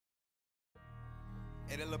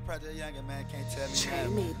Hey, that little project Youngin, man, can't tell me Trey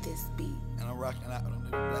nothing. made this beat. And I'm rocking out on the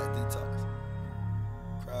Black Detox.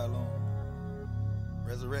 Cry alone.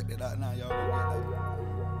 Resurrected out now, y'all gonna get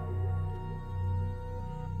that.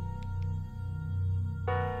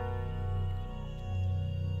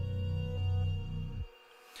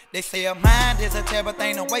 They say a mind is a terrible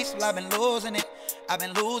thing to waste, well I've been losing it. I've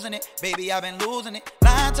been losing it, baby, I've been losing it.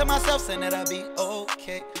 Lying to myself saying that I'll be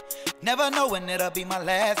okay. Never knowing it'll be my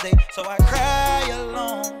last day, so I cry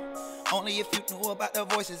alone. Only if you knew about the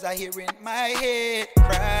voices I hear in my head.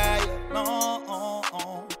 Cry alone.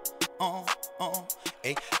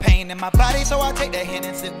 Hey, pain in my body, so I take that hand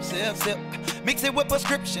and sip, sip, sip. Mix it with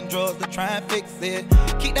prescription drugs to try and fix it.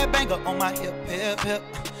 Keep that banger on my hip, hip, hip.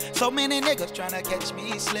 So many niggas tryna catch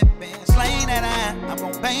me slipping. Slaying that I'm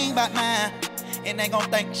gon' bang by mine. And they gon'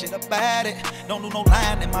 think shit about it. Don't do no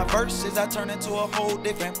line in my verses. I turn into a whole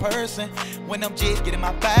different person when them G's get in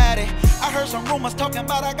my body. I heard some rumors talking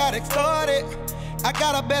about I got extorted. I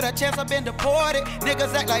got a better chance, I've been deported.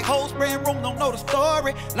 Niggas act like hoes spraying room, don't know the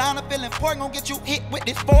story. Line of feeling important, gon' get you hit with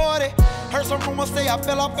this 40. Heard some rumors say I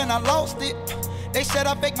fell off and I lost it. They said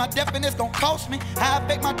I faked my death and it's gon' cost me. How I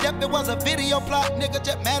faked my death, it was a video plot. Nigga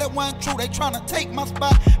just mad it wasn't true, they tryna take my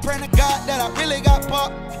spot. Praying to God that I really got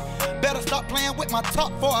popped. Better stop playing with my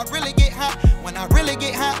top before I really get hot. When I really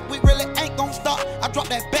get hot, we really ain't gon' stop. I drop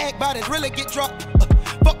that bag, bodies really get dropped.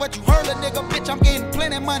 Fuck what you heard, a nigga, bitch, I'm getting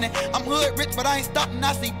plenty money. I'm hood rich, but I ain't stopping,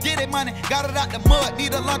 I see did it money. Got it out the mud,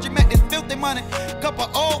 need a laundromat, this filthy money. Couple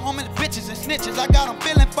old homies, bitches and snitches, I got them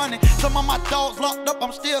feeling funny. Some of my dogs locked up,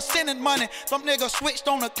 I'm still sending money. Some niggas switched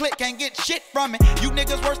on the click, can't get shit from me. You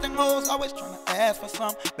niggas worse than hoes, always trying to ask for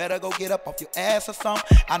some. Better go get up off your ass or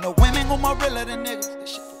something. I know women who more realer than niggas,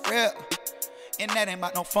 this shit for real. And that ain't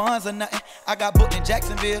about no funds or nothing. I got booked in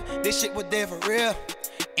Jacksonville, this shit was there for real.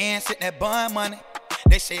 And sitting that bun money.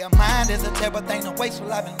 They say a mind is a terrible thing to waste,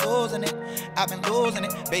 well I've been losing it. I've been losing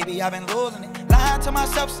it, baby, I've been losing it. Lying to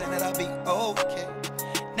myself saying that I'll be okay.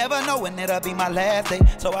 Never knowing it'll be my last day,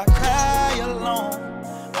 so I cry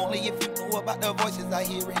alone. Only if you knew about the voices I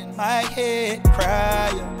hear in my head. Cry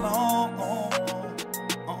alone.